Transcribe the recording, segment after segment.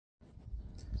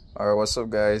Alright, what's up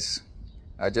guys?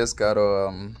 I just got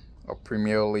a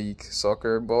Premier League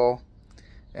soccer ball,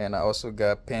 and I also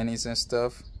got pennies and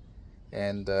stuff,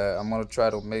 and I'm gonna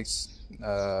try to mix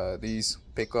these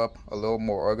pick up a little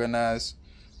more organized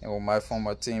and with my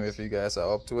former team if you guys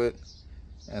are up to it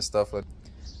and stuff like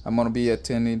that. I'm gonna be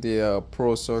attending the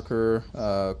pro soccer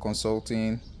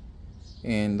consulting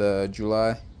in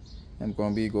July. I'm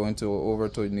gonna be going over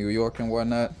to New York and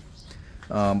whatnot,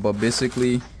 but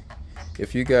basically,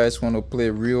 if you guys want to play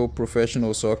real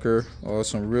professional soccer or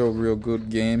some real good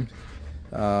game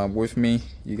with me,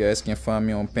 you guys can find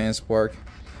me on PenSpark.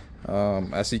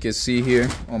 As you can see here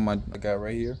on my guy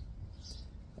right here,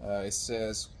 it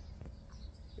says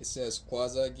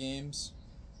Kwaza Games.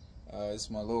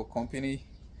 It's my little company,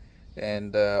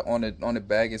 and on the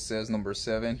bag it says number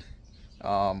 7.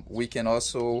 We can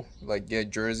also like get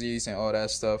jerseys and all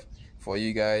that stuff for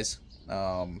you guys.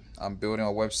 I'm building a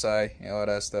website and all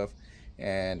that stuff,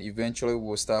 and eventually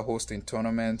we'll start hosting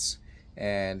tournaments,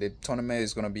 and the tournament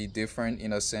is going to be different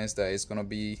in a sense that it's going to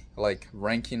be like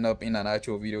ranking up in an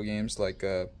actual video games, like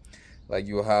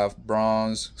you have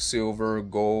bronze, silver,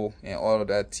 gold, and all of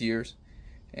that tiers,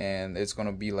 and it's going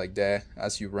to be like that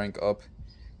as you rank up,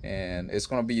 and it's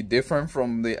going to be different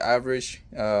from the average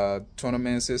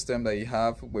tournament system that you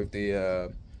have with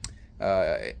the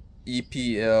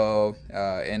EPL,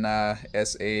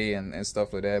 NISA and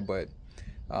stuff like that. But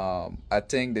I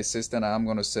think the system that I'm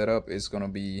gonna set up is gonna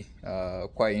be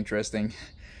quite interesting,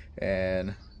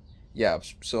 and yeah,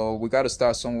 so we got to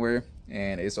start somewhere,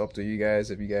 and it's up to you guys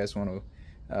if you guys want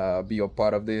to be a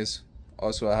part of this.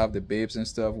 Also, I have the babes and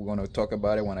stuff. We're gonna talk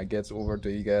about it when I get over to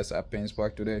you guys at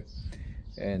PenSpark today.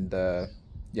 And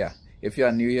yeah, if you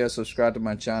are new here, subscribe to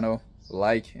my channel,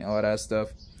 like, and all that stuff.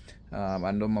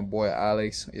 I know my boy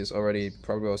Alex is already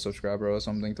probably a subscriber or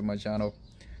something to my channel.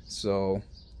 So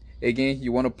again,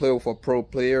 you want to play with a pro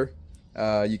player,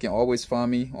 you can always find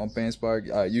me on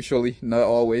PenSpark. Usually, not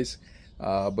always,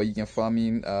 but you can find me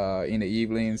in the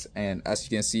evenings, and as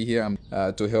you can see here, I'm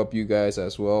to help you guys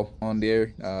as well on there.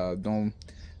 Don't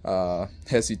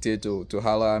hesitate to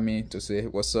holler at me to say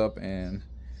what's up, and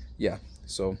yeah,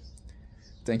 so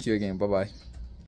thank you again. Bye bye.